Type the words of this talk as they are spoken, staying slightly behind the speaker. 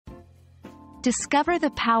Discover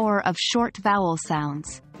the power of short vowel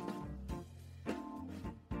sounds.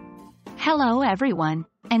 Hello everyone,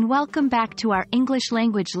 and welcome back to our English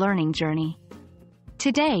language learning journey.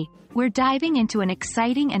 Today, we're diving into an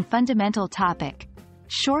exciting and fundamental topic: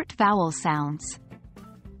 short vowel sounds.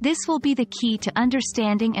 This will be the key to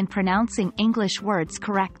understanding and pronouncing English words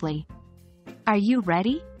correctly. Are you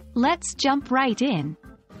ready? Let's jump right in.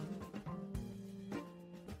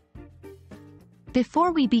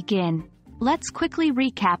 Before we begin, let's quickly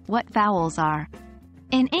recap what vowels are.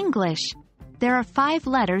 In English, there are 5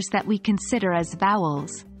 letters that we consider as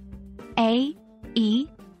vowels. A, E,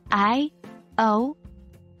 I, O,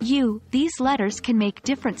 U. These letters can make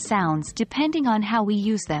different sounds depending on how we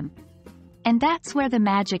use them. And that's where the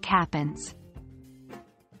magic happens.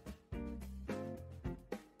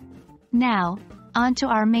 Now, on to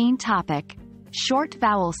our main topic, short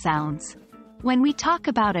vowel sounds. When we talk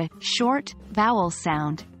about a short vowel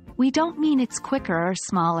sound, we don't mean it's quicker or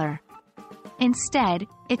smaller. Instead,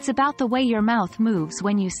 it's about the way your mouth moves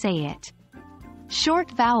when you say it.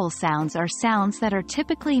 Short vowel sounds are sounds that are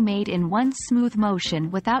typically made in one smooth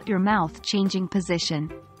motion without your mouth changing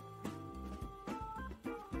position.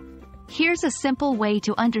 Here's a simple way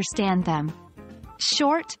to understand them.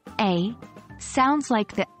 Short A sounds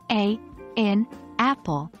like the A in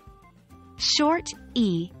apple. Short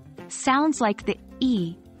E sounds like the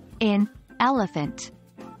E in elephant.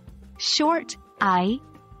 Short I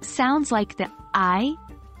sounds like the I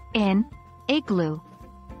in igloo.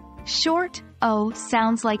 Short O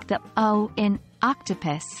sounds like the O in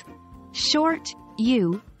octopus. Short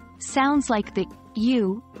U sounds like the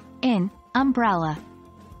U in umbrella.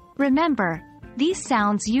 Remember, these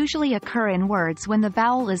sounds usually occur in words when the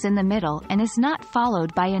vowel is in the middle and is not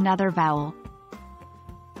followed by another vowel.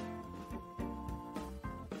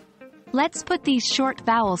 Let's put these short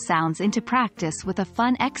vowel sounds into practice with a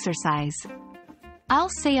fun exercise. I'll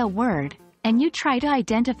say a word, and you try to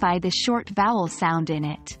identify the short vowel sound in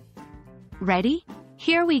it. Ready?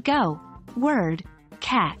 Here we go. Word,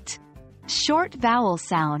 cat. Short vowel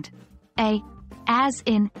sound. A, as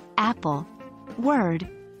in apple. Word,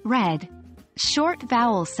 red. Short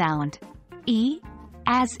vowel sound. E,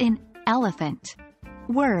 as in elephant.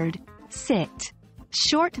 Word, sit.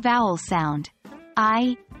 Short vowel sound.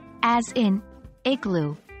 I, as in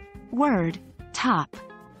igloo. Word, top.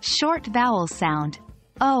 Short vowel sound.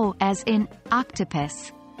 O as in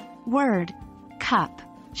octopus. Word, cup.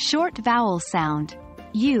 Short vowel sound.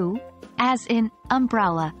 U as in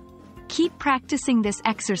umbrella. Keep practicing this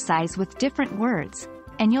exercise with different words,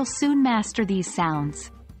 and you'll soon master these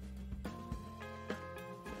sounds.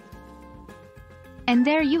 And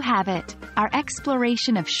there you have it, our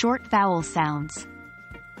exploration of short vowel sounds.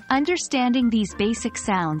 Understanding these basic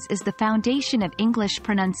sounds is the foundation of English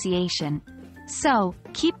pronunciation. So,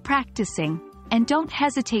 keep practicing, and don't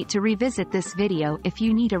hesitate to revisit this video if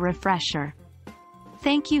you need a refresher.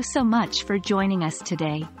 Thank you so much for joining us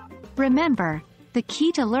today. Remember, the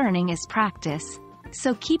key to learning is practice,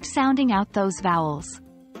 so keep sounding out those vowels.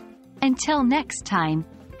 Until next time,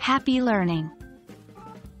 happy learning!